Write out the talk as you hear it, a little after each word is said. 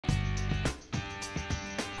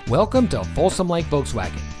Welcome to Folsom Lake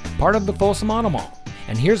Volkswagen, part of the Folsom Auto Mall.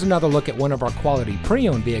 And here's another look at one of our quality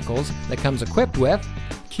pre-owned vehicles that comes equipped with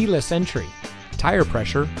keyless entry, tire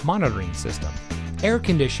pressure monitoring system, air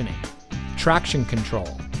conditioning, traction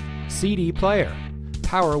control, CD player,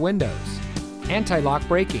 power windows, anti-lock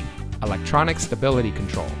braking, electronic stability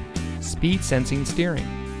control, speed sensing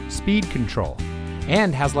steering, speed control,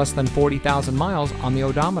 and has less than 40,000 miles on the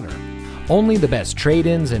odometer. Only the best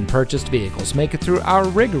trade-ins and purchased vehicles make it through our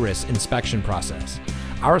rigorous inspection process.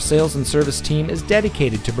 Our sales and service team is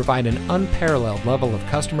dedicated to provide an unparalleled level of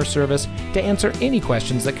customer service to answer any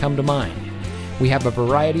questions that come to mind. We have a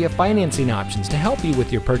variety of financing options to help you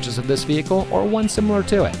with your purchase of this vehicle or one similar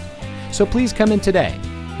to it. So please come in today.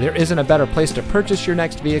 There isn't a better place to purchase your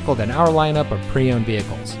next vehicle than our lineup of pre-owned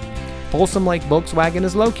vehicles. Folsom Lake Volkswagen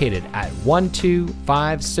is located at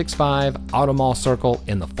 12565 Auto Mall Circle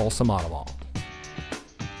in the Folsom Auto Mall.